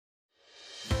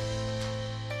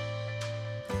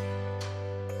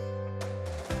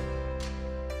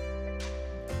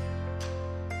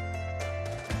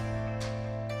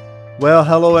Well,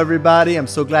 hello, everybody. I'm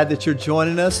so glad that you're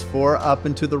joining us for Up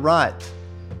and to the Right.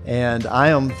 And I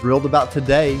am thrilled about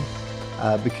today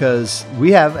because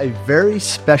we have a very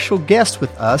special guest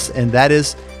with us, and that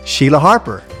is Sheila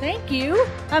Harper. Thank you.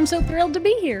 I'm so thrilled to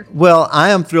be here. Well, I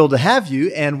am thrilled to have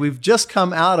you, and we've just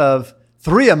come out of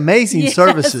 3 amazing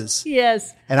services.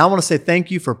 Yes. And I want to say thank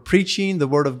you for preaching the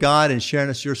Word of God and sharing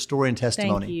us your story and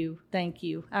testimony. Thank you. Thank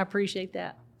you. I appreciate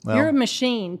that. Well, you're a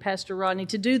machine, Pastor Rodney,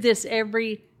 to do this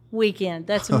every weekend.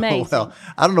 That's amazing. Well,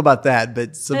 I don't know about that,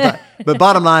 but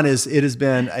bottom line is it has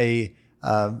been a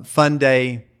fun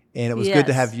day, and it was good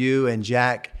to have you and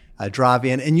Jack drive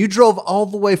in. And you drove all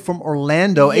the way from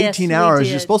Orlando, Yes, 18 we hours.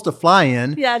 did. You're supposed to fly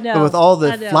in. Yeah, I know. But with all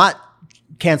the I know. flight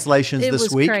cancellations It this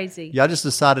was week, crazy. y'all just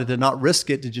decided to not risk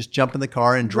it, to just jump in the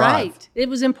car and drive. Right. It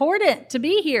was important to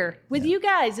be here with you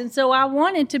guys. And so I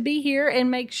wanted to be here and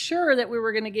make sure that we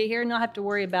were going to get here and not have to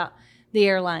worry about the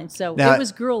airline. So Now, it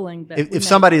was grueling. But If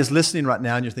somebody is listening right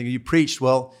now and you're thinking, you preached,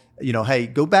 well, hey,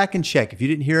 go back and check. If you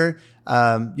didn't hear,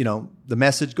 the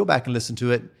message, go back and listen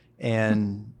to it.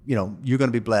 And, you're going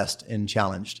to be blessed and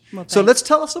challenged. Well, so let's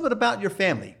tell us a little bit about your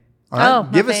family. All right. Oh,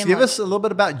 my Give family. us a little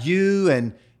bit about you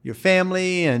and your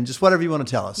family and just whatever you want to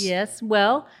tell us. Yes.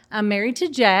 Well, I'm married to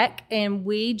Jack, and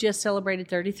we just celebrated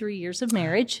 33 years of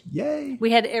marriage. Yay. We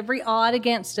had every odd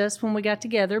against us when we got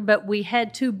together, but we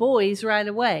had 2 boys right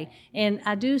away. And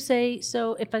I do say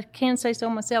so, if I can say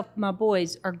so myself, my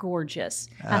boys are gorgeous.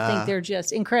 I think they're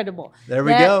just incredible. There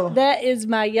we go. That is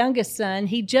my youngest son.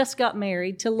 He just got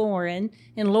married to Lauren,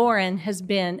 and Lauren has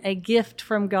been a gift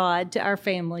from God to our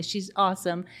family. She's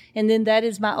awesome. And then that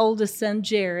is my oldest son,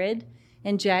 Jared,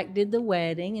 and Jack did the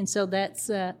wedding. And so that's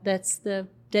the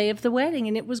day of the wedding,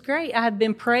 and it was great. I have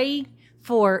been praying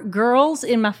for girls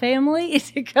in my family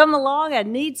to come along. I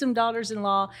need some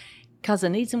daughters-in-law because I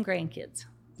need some grandkids.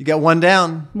 You got one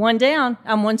down. One down.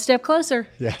 I'm one step closer.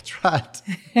 Yeah, that's right.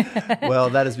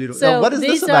 Well, that is beautiful. So Now, what is this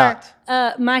these about?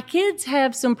 My kids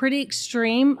have some pretty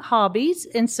extreme hobbies,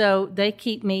 and so they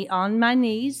keep me on my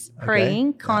knees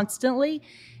praying constantly.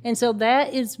 And so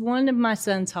that is one of my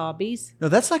son's hobbies. No,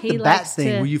 that's like He the bat likes thing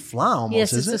to- where you fly almost,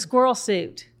 Yes, it's isn't a it? squirrel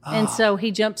suit. And so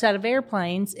he jumps out of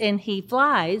airplanes and he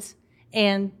flies,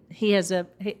 and he has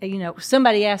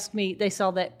somebody asked me, they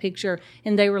saw that picture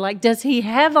and they were like, does he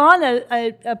have on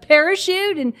a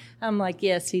parachute? And I'm like,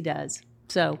 yes, he does.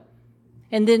 So,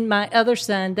 and then my other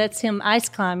son, that's him ice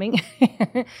climbing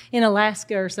in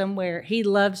Alaska or somewhere. He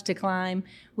loves to climb.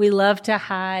 We love to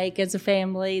hike as a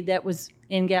family. That was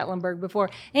in Gatlinburg before.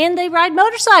 And they ride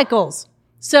motorcycles.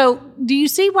 So do you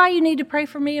see why you need to pray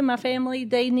for me and my family?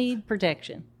 They need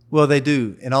protection. Well, they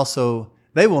do. And also,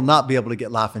 they will not be able to get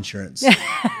life insurance.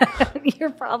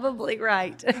 You're probably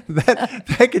right.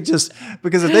 that could just,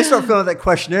 because if they start filling out that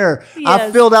questionnaire, I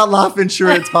Yes. filled out life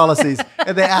insurance policies,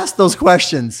 and they ask those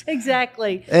questions.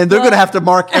 Exactly. And they're going to have to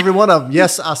mark every one of them.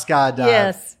 Yes, I skydive.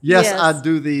 Yes, Yes, yes. I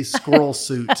do the squirrel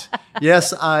suit.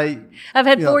 Yes, I've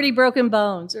had you know. 40 broken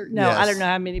bones. I Yes. don't know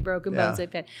how many broken Yeah. bones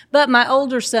they've had. But my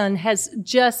older son has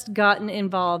just gotten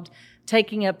involved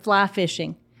taking up fly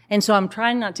fishing. And so I'm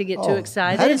trying not to get too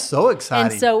excited. That is so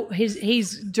exciting. And so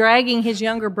he's dragging his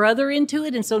younger brother into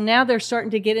it. And so now they're starting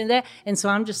to get into that. And so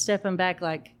I'm just stepping back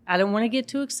like, I don't want to get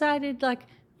too excited. Like,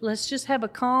 let's just have a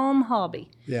calm hobby.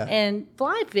 Yeah. And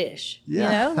fly fish.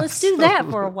 Yeah, Let's do that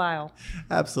for a while.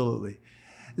 Absolutely.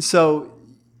 So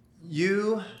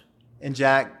you and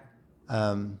Jack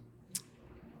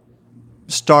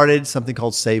started something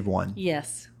called Save One.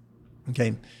 Yes.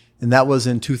 Okay. And that was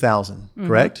in 2000,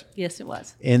 correct? Yes, it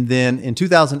was. And then in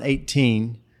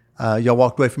 2018, y'all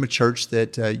walked away from a church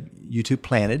that you two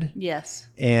planted, Yes.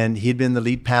 and he'd been the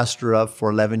lead pastor of for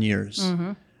 11 years,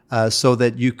 so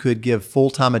that you could give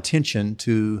full-time attention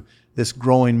to this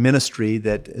growing ministry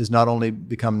that has not only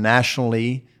become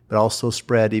nationally, but also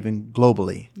spread even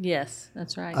globally. Yes,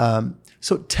 that's right.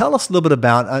 So tell us a little bit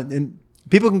about, and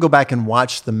people can go back and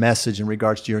watch the message in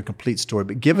regards to your complete story,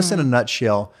 but give us in a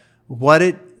nutshell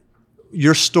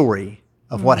your story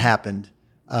of what happened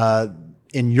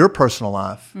in your personal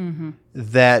life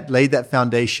that laid that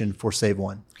foundation for Save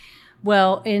One.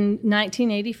 Well, in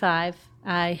 1985,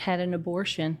 I had an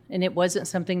abortion, and it wasn't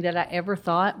something that I ever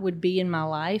thought would be in my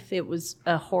life. It was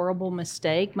a horrible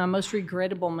mistake, my most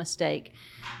regrettable mistake.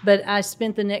 But I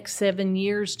spent the next 7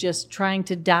 years just trying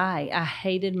to die. I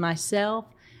hated myself.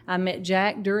 I met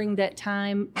Jack during that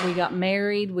time. We got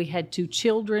married. We had 2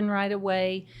 children right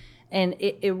away. And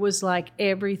it was like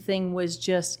everything was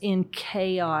just in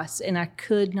chaos, and I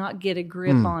could not get a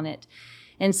grip on it.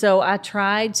 And so I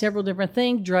tried several different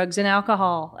things, drugs and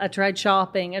alcohol. I tried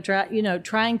shopping. I tried,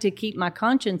 trying to keep my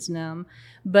conscience numb.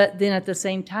 But then at the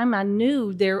same time, I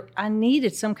knew I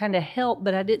needed some kind of help,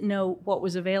 but I didn't know what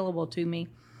was available to me.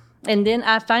 And then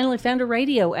I finally found a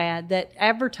radio ad that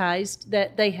advertised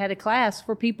that they had a class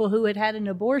for people who had had an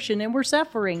abortion and were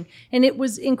suffering. And it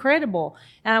was incredible.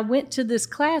 And I went to this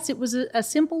class. It was a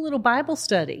simple little Bible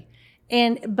study.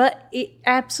 But it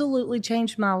absolutely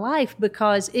changed my life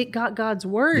because it got God's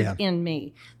word in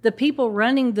me. The people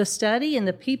running the study and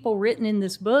the people written in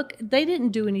this book, they didn't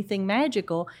do anything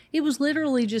magical. It was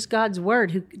literally just God's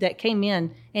word that came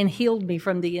in and healed me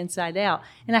from the inside out.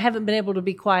 And I haven't been able to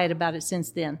be quiet about it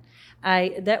since then.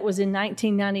 That was in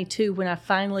 1992 when I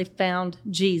finally found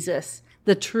Jesus,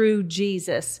 the true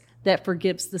Jesus that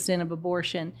forgives the sin of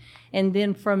abortion. And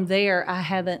then from there, I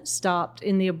haven't stopped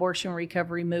in the abortion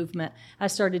recovery movement. I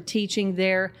started teaching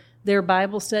their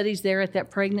Bible studies there at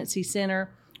that pregnancy center.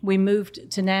 We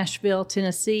moved to Nashville,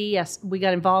 Tennessee. We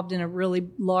got involved in a really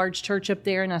large church up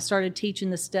there, and I started teaching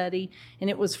the study. And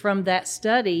it was from that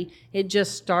study, it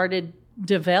just started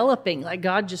developing. Like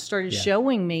God just started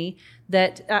showing me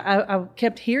that I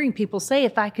kept hearing people say,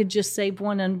 if I could just save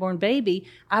one unborn baby,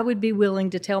 I would be willing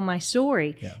to tell my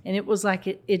story. Yeah. And it was like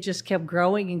it just kept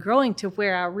growing and growing to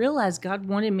where I realized God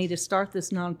wanted me to start this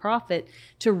nonprofit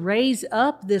to raise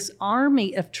up this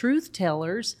army of truth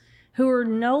tellers who are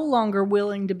no longer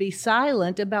willing to be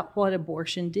silent about what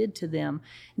abortion did to them.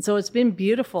 And so it's been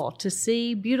beautiful to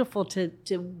see, beautiful to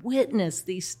witness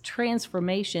these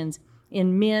transformations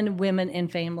in men, women,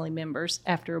 and family members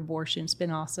after abortion. It's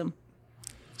been awesome.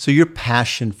 So your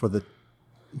passion for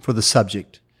the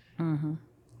subject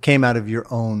came out of your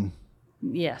own...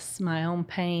 Yes, my own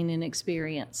pain and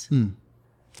experience.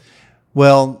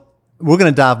 Well, we're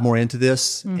going to dive more into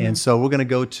this. And so we're going to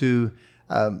go to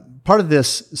part of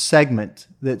this segment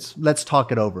that's Let's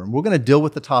Talk It Over. And we're going to deal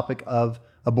with the topic of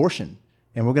abortion.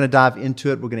 And we're going to dive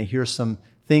into it. We're going to hear some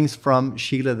things from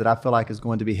Sheila that I feel like is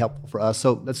going to be helpful for us.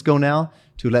 So let's go now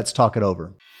to Let's Talk It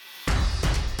Over.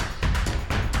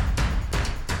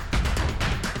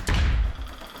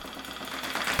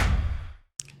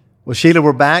 Well, Sheila,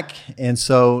 we're back, and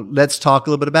so let's talk a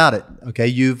little bit about it. Okay,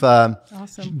 you've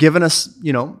awesome. Given us,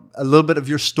 a little bit of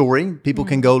your story. People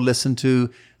can go listen to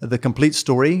the complete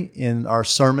story in our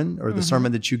sermon or the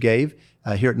sermon that you gave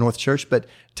here at North Church. But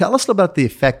tell us about the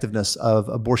effectiveness of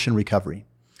abortion recovery.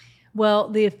 Well,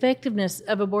 the effectiveness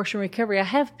of abortion recovery, I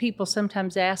have people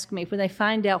sometimes ask me when they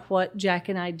find out what Jack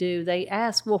and I do, they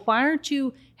ask, well, why aren't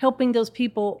you helping those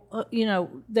people,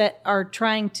 that are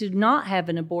trying to not have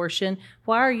an abortion?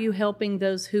 Why are you helping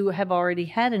those who have already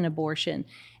had an abortion?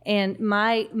 And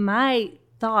my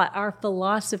thought, our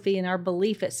philosophy and our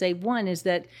belief at Save One is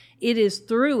that it is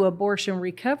through abortion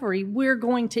recovery we're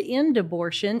going to end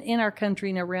abortion in our country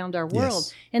and around our world.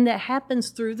 Yes. And that happens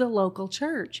through the local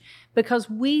church. Because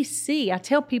I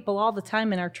tell people all the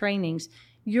time in our trainings,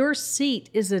 your seat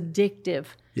is addictive.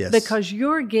 Yes. Because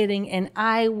you're getting an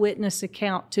eyewitness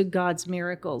account to God's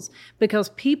miracles. Because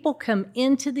people come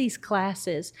into these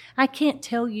classes, I can't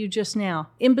tell you just now,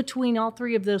 in between all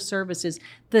three of those services,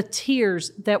 the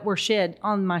tears that were shed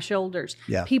on my shoulders.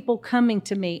 Yeah. People coming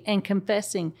to me and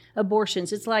confessing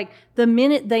abortions. It's like the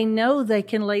minute they know they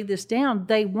can lay this down,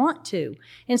 they want to.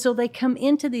 And so they come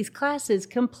into these classes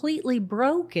completely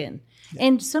broken.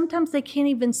 And sometimes they can't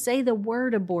even say the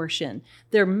word abortion.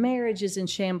 Their marriage is in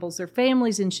shambles, their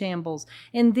family's in shambles.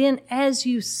 And then as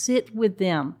you sit with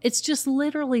them, it's just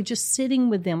literally just sitting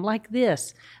with them like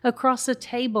this, across a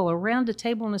table, around a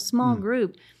table in a small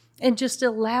group, and just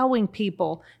allowing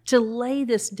people to lay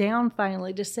this down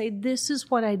finally, to say, this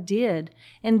is what I did.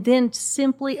 And then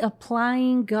simply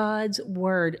applying God's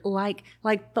word, like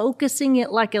focusing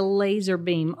it like a laser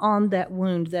beam on that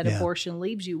wound that abortion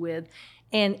leaves you with.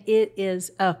 And it is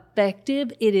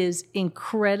effective. It is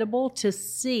incredible to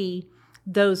see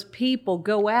those people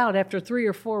go out after 3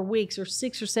 or 4 weeks or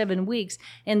 6 or 7 weeks,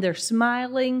 and they're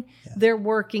smiling. Yeah. They're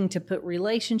working to put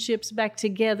relationships back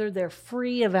together. They're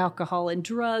free of alcohol and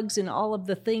drugs and all of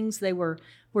the things they were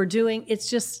doing. It's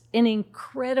just an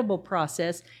incredible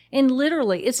process. And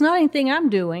literally, it's not anything I'm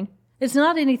doing. It's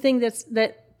not anything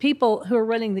that people who are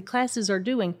running the classes are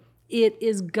doing. It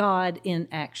is God in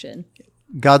action.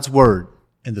 God's word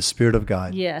and the Spirit of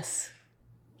God. Yes.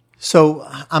 So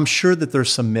I'm sure that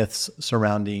there's some myths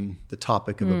surrounding the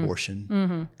topic of abortion.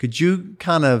 Mm-hmm. Could you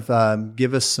kind of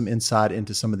give us some insight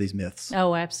into some of these myths?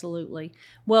 Oh, absolutely.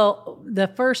 Well, the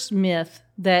first myth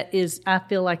that is, I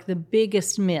feel like the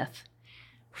biggest myth,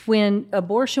 when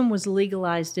abortion was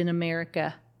legalized in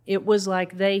America, it was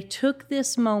like they took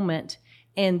this moment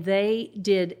and they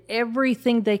did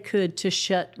everything they could to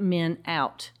shut men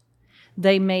out.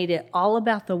 They made it all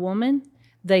about the woman.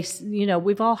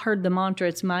 We've all heard the mantra,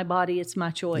 it's my body, it's my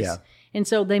choice. Yeah. And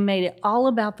so they made it all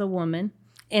about the woman.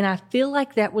 And I feel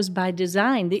like that was by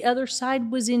design. The other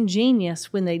side was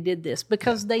ingenious when they did this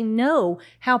because they know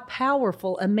how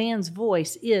powerful a man's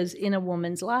voice is in a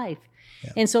woman's life.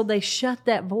 Yeah. And so they shut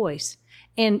that voice.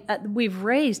 And we've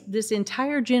raised this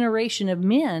entire generation of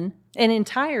men,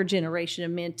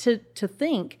 to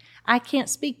think, I can't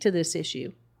speak to this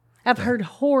issue. I've heard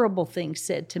horrible things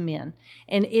said to men,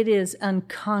 and it is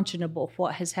unconscionable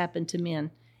what has happened to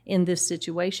men in this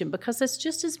situation because it's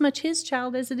just as much his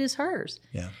child as it is hers.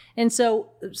 Yeah. And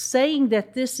so saying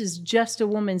that this is just a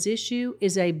woman's issue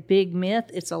is a big myth.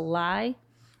 It's a lie.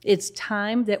 It's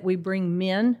time that we bring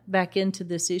men back into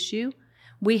this issue.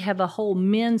 We have a whole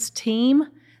men's team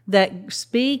that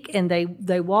speak and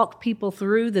they walk people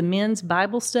through the men's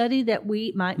Bible study that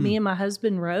me and my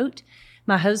husband wrote.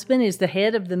 My husband is the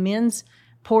head of the men's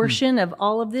portion of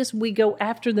all of this. We go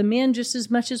after the men just as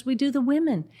much as we do the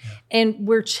women. Yeah. And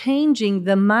we're changing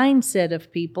the mindset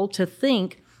of people to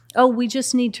think, oh, we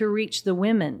just need to reach the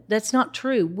women. That's not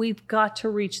true. We've got to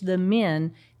reach the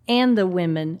men and the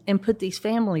women and put these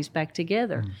families back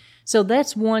together. So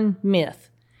that's one myth,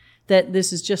 that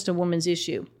this is just a woman's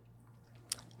issue.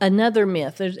 Another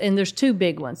myth, and there's two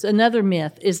big ones. Another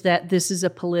myth is that this is a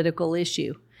political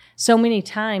issue. So many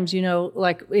times,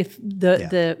 like if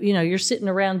you're sitting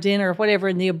around dinner or whatever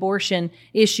and the abortion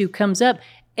issue comes up,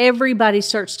 everybody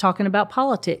starts talking about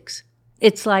politics.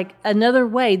 It's like another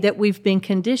way that we've been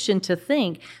conditioned to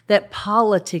think that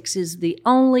politics is the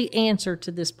only answer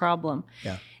to this problem.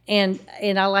 Yeah.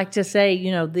 And I like to say,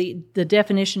 the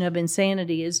definition of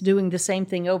insanity is doing the same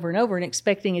thing over and over and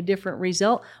expecting a different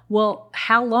result. Well,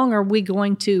 how long are we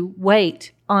going to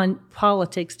wait on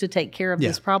politics to take care of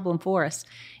this problem for us?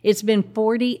 It's been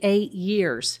 48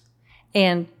 years,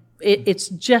 and it's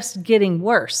just getting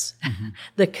worse. Mm-hmm.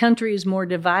 The country is more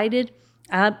divided.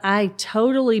 I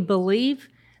totally believe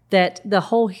that the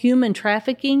whole human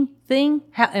trafficking thing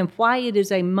and why it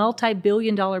is a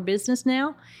multi-billion-dollar business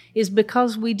now is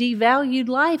because we devalued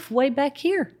life way back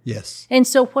here. Yes. And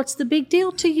so what's the big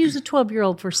deal to use a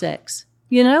 12-year-old for sex?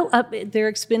 They're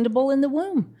expendable in the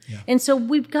womb. Yeah. And so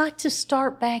we've got to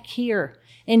start back here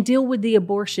and deal with the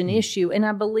abortion issue. And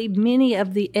I believe many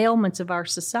of the ailments of our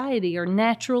society are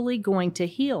naturally going to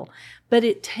heal. But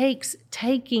it takes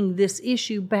taking this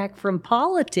issue back from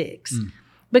politics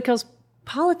because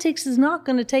politics is not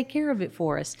going to take care of it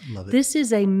for us. This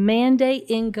is a mandate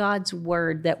in God's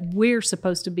word that we're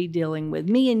supposed to be dealing with,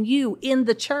 me and you in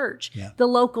the church, the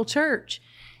local church.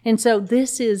 And so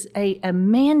this is a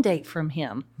mandate from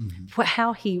him,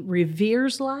 how he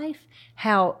reveres life,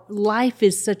 how life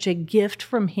is such a gift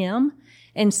from him.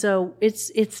 And so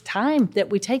it's time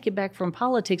that we take it back from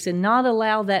politics and not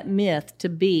allow that myth to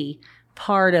be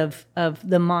part of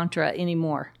the mantra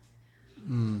anymore.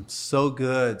 So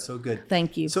good, so good.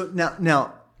 Thank you. So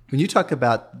now, when you talk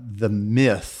about the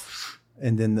myth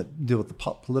and then deal with the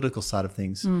political side of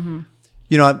things,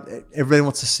 everybody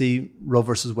wants to see Roe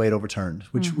versus Wade overturned,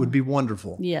 which would be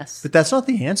wonderful. Yes. But that's not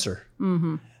the answer.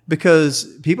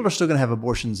 Because people are still going to have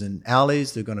abortions in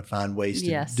alleys. They're going to find ways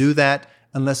to do that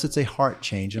unless it's a heart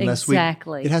change. Unless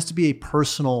it has to be a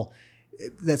personal,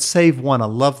 that save one. I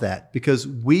love that because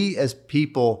we as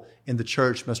people in the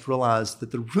church must realize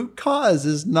that the root cause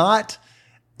is not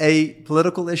a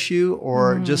political issue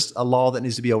or just a law that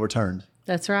needs to be overturned.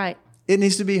 That's right. It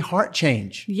needs to be heart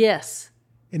change. Yes.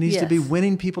 It needs to be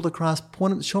winning people to Christ,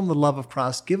 show them the love of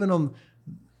Christ, giving them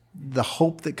the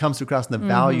hope that comes through Christ and the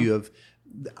value of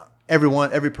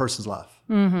every person's life.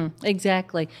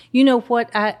 Exactly. You know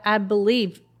what I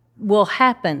believe will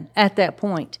happen at that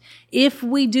point if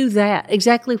we do that,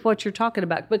 exactly what you're talking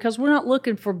about, because we're not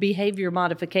looking for behavior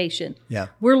modification. Yeah.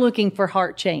 We're looking for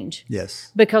heart change.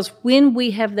 Yes. Because when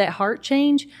we have that heart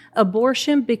change,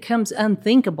 abortion becomes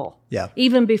unthinkable. Yeah.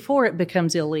 Even before it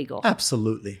becomes illegal.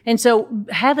 Absolutely. And so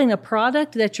having a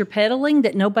product that you're peddling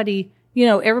that nobody,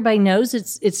 everybody knows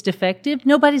it's defective,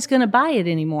 nobody's going to buy it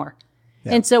anymore.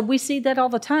 Yeah. And so we see that all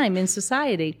the time in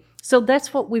society. So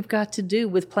that's what we've got to do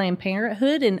with Planned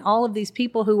Parenthood and all of these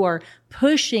people who are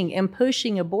pushing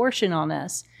abortion on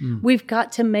us. We've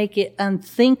got to make it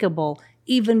unthinkable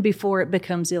even before it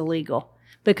becomes illegal.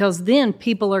 Because then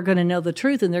people are going to know the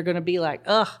truth and they're going to be like,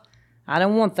 ugh, I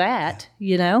don't want that,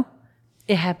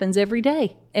 It happens every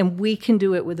day. And we can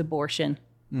do it with abortion.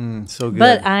 So good.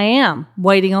 But I am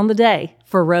waiting on the day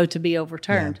for Roe to be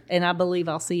overturned. Yeah. And I believe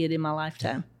I'll see it in my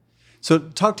lifetime. So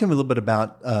talk to me a little bit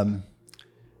about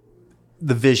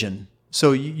the vision.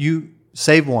 So you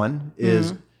Save One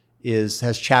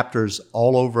has chapters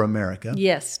all over America.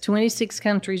 Yes, 26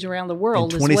 countries around the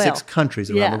world. And 26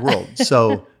 countries around the world.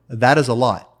 So that is a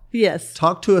lot. Yes.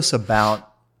 Talk to us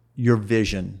about your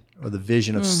vision or the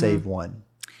vision of Save One?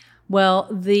 Well,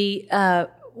 the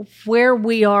where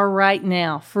we are right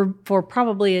now, for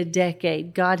probably a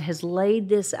decade, God has laid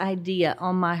this idea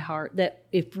on my heart that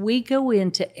if we go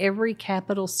into every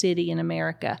capital city in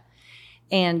America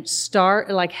and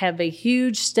have a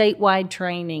huge statewide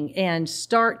training and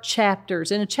start chapters,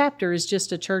 and a chapter is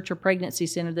just a church or pregnancy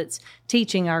center that's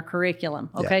teaching our curriculum,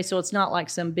 okay? Yeah. So it's not like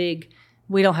some big,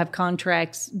 we don't have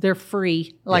contracts, they're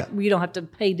free, you don't have to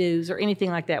pay dues or anything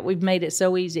like that. We've made it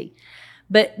so easy.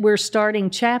 But we're starting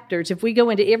chapters. If we go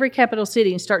into every capital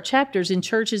city and start chapters in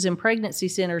churches and pregnancy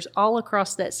centers all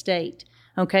across that state,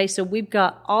 okay? So we've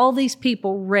got all these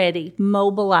people ready,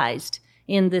 mobilized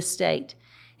in this state.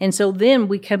 And so then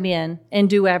we come in and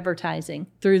do advertising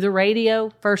through the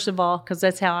radio, first of all, because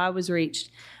that's how I was reached.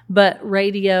 But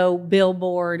radio,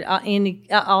 billboard,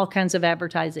 all kinds of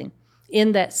advertising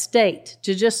in that state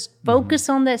to just focus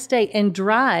on that state and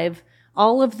drive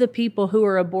all of the people who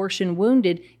are abortion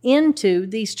wounded into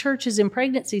these churches and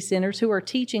pregnancy centers who are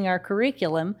teaching our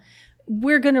curriculum.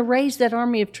 We're going to raise that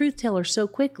army of truth tellers so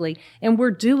quickly, and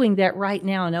we're doing that right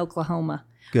now in Oklahoma.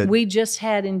 Good. We just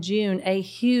had in June a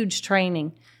huge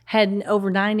training, had over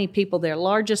 90 people there,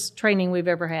 largest training we've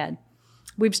ever had.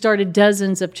 We've started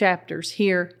dozens of chapters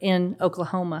here in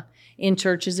Oklahoma in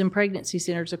churches and pregnancy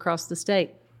centers across the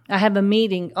state. I have a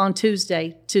meeting on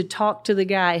Tuesday to talk to the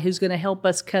guy who's going to help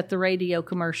us cut the radio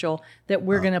commercial that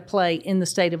we're going to play in the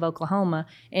state of Oklahoma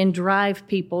and drive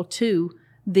people to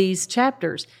these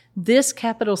chapters. This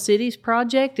Capital Cities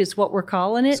project is what we're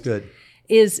calling it. That's good.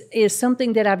 Is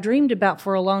something that I've dreamed about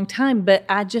for a long time, but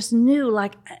I just knew,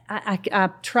 I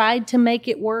tried to make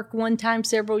it work one time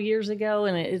several years ago,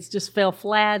 and it just fell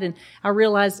flat, and I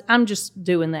realized I'm just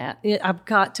doing that. I've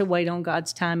got to wait on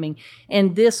God's timing.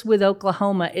 And this with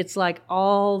Oklahoma, it's like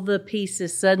all the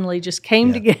pieces suddenly just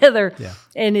came together,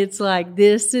 and it's like,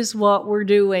 this is what we're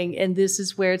doing, and this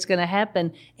is where it's going to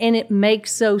happen. And it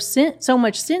makes so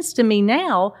much sense to me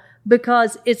now,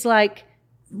 because it's like,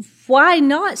 why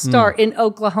not start in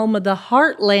Oklahoma, the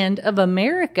heartland of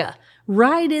America,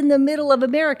 right in the middle of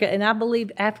America? And I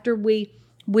believe after we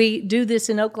do this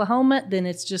in Oklahoma, then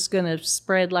it's just going to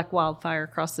spread like wildfire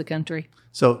across the country.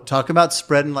 So talk about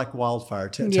spreading like wildfire.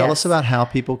 Tell us about how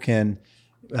people can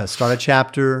start a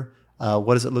chapter.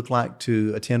 What does it look like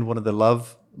to attend one of the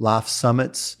Love Life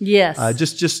Summits? Yes.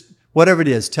 Just whatever it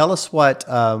is. Tell us what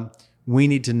we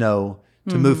need to know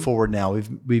to move forward now.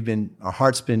 Our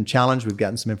heart's been challenged. We've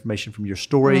gotten some information from your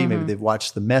story. Maybe they've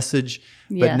watched the message.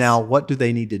 But now what do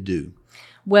they need to do?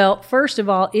 Well, first of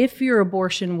all, if you're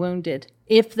abortion wounded,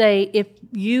 if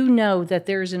you know that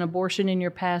there's an abortion in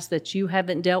your past that you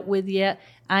haven't dealt with yet,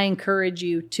 I encourage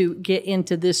you to get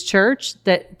into this church,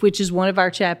 which is one of our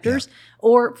chapters,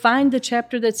 or find the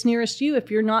chapter that's nearest you if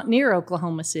you're not near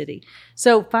Oklahoma City.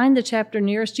 So find the chapter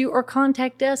nearest you or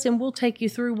contact us and we'll take you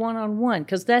through one-on-one,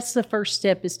 because that's the first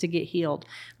step, is to get healed.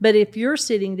 But if you're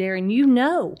sitting there and you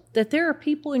know that there are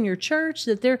people in your church,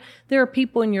 that there are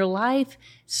people in your life,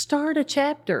 start a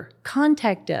chapter.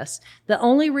 Contact us. The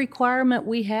only requirement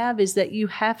we have is that you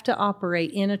have to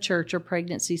operate in a church or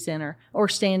pregnancy center or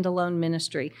standalone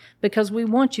ministry, because we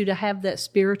want you to have that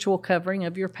spiritual covering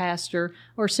of your pastor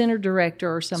or center director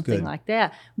or something like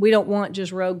that. We don't want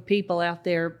just rogue people out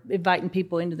there inviting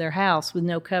people into their house with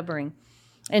no covering.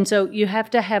 And so you have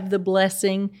to have the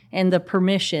blessing and the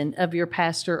permission of your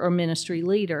pastor or ministry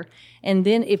leader. And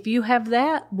then if you have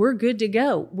that, we're good to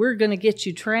go. We're going to get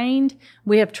you trained.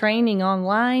 We have training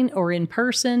online or in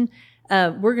person.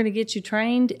 We're going to get you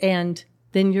trained, and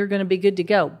then you're going to be good to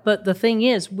go. But the thing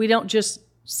is, we don't just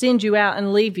send you out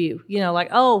and leave you, like,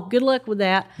 oh, good luck with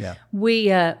that. Yeah. We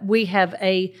have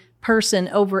a person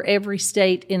over every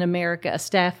state in America, a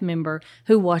staff member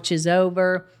who watches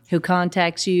over, who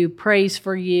contacts you, prays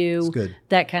for you,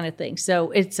 that kind of thing. So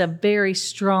it's a very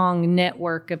strong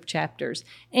network of chapters.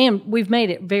 And we've made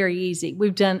it very easy.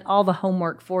 We've done all the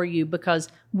homework for you, because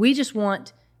we just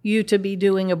want you to be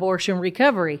doing abortion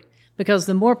recovery, because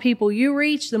the more people you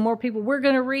reach, the more people we're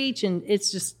going to reach, and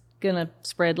it's just going to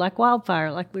spread like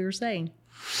wildfire, like we were saying.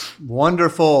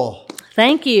 Wonderful.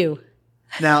 Thank you.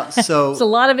 Now, so it's a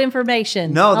lot of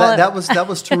information. No, that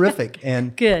was terrific,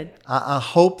 and good. I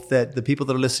hope that the people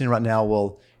that are listening right now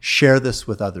will share this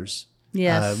with others.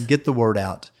 Yes, get the word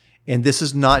out. And this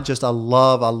is not just I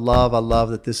love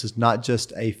that this is not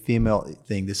just a female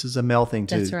thing. This is a male thing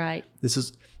too. That's right. This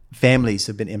is families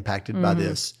have been impacted by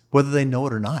this, whether they know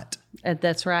it or not.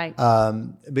 That's right.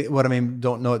 But what I mean,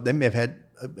 don't know it. They may have had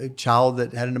a child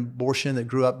that had an abortion that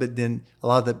grew up, but then a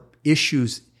lot of the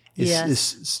issues is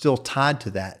still tied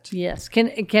to that. Yes. Can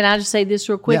I just say this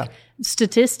real quick? Yeah.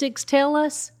 Statistics tell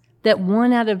us that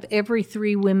 1 out of every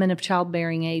 3 women of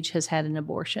childbearing age has had an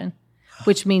abortion,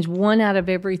 which means 1 out of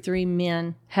every 3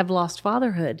 men have lost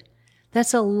fatherhood.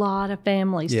 That's a lot of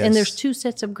families. Yes. And there's 2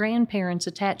 sets of grandparents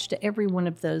attached to every one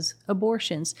of those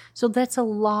abortions. So that's a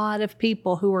lot of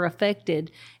people who are affected.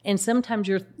 And sometimes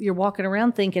you're walking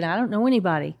around thinking, I don't know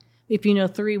anybody. If you know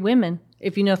 3 women,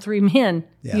 if you know 3 men,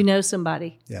 you know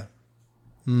somebody. Yeah.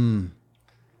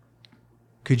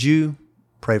 Could you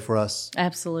pray for us?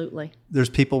 Absolutely. There's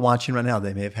people watching right now.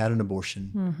 They may have had an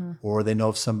abortion, or they know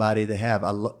of somebody they have.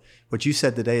 What you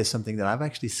said today is something that I've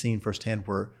actually seen firsthand,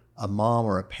 where a mom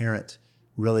or a parent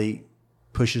really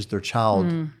pushes their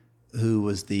child who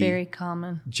was the very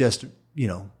common, just,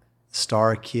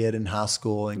 star kid in high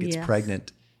school and gets Yes.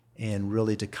 pregnant. And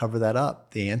really, to cover that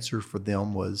up, the answer for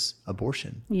them was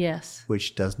abortion, Yes,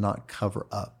 which does not cover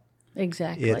up.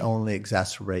 exactly. It only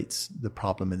exacerbates the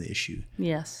problem and the issue.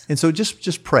 Yes. And so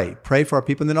just pray for our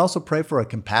people, and then also pray for a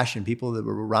compassion, people that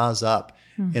will rise up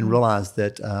and realize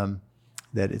that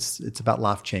that it's about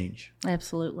life change.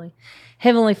 Absolutely.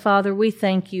 Heavenly Father, we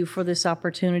thank you for this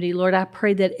opportunity. Lord, I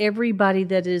pray that everybody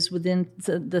that is within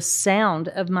the sound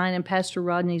of mine and Pastor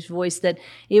Rodney's voice, that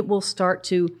it will start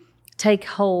to take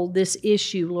hold, this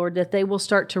issue, Lord, that they will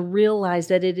start to realize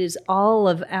that it is all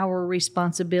of our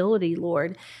responsibility,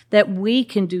 Lord, that we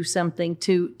can do something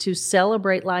to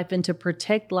celebrate life and to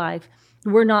protect life.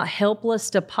 We're not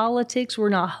helpless to politics. We're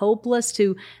not hopeless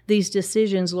to these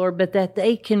decisions, Lord, but that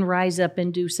they can rise up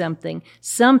and do something.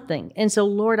 And so,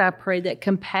 Lord, I pray that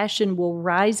compassion will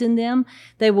rise in them.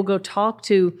 They will go talk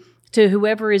to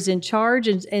whoever is in charge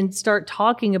and start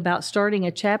talking about starting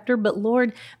a chapter. But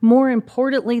Lord, more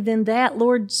importantly than that,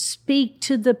 Lord, speak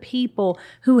to the people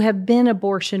who have been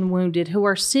abortion wounded, who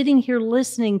are sitting here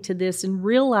listening to this and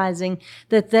realizing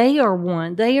that they are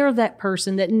one. They are that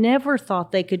person that never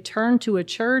thought they could turn to a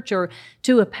church or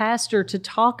to a pastor to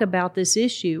talk about this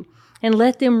issue. And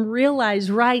let them realize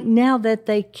right now that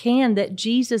they can, that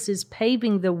Jesus is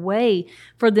paving the way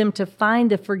for them to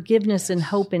find the forgiveness and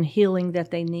hope and healing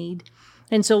that they need.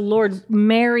 And so, Lord,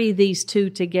 marry these two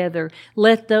together.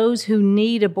 Let those who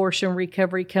need abortion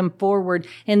recovery come forward,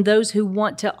 and those who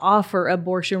want to offer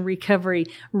abortion recovery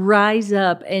rise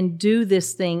up and do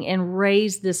this thing and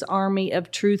raise this army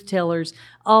of truth tellers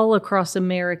all across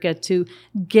America to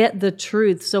get the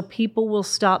truth so people will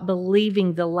stop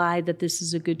believing the lie that this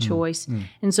is a good choice.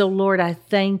 And so, Lord, I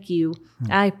thank you.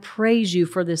 I praise you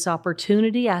for this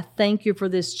opportunity. I thank you for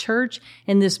this church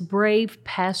and this brave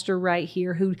pastor right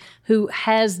here who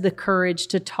has the courage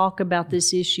to talk about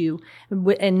this issue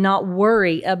and not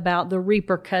worry about the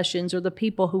repercussions or the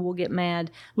people who will get mad.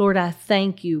 Lord, I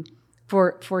thank you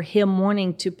for him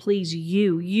wanting to please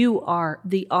you. You are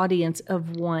the audience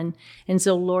of one. And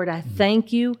so, Lord, I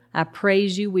thank you. I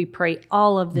praise you. We pray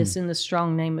all of this in the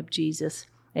strong name of Jesus.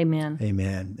 Amen.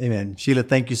 Amen. Amen. Sheila,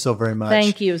 thank you so very much.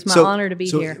 Thank you. It's my honor to be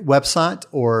here. Website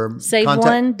or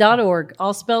SaveOne.org,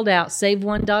 all spelled out,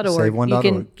 SaveOne.org. SaveOne.org. You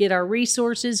can get our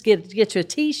resources, get you a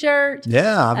T-shirt.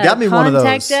 Yeah, I've got me one of those.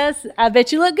 Contact us. I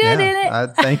bet you look good in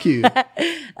it. Thank you.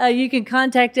 You can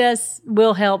contact us.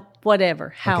 We'll help whatever,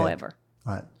 however.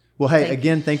 All right. Well, hey,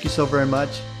 again, thank you so very much.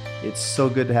 It's so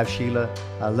good to have Sheila.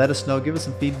 Let us know, give us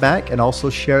some feedback, and also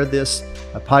share this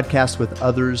podcast with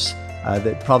others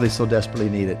that probably so desperately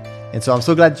need it. And so I'm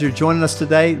so glad that you're joining us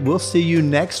today. We'll see you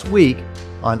next week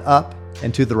on Up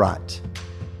and to the Right.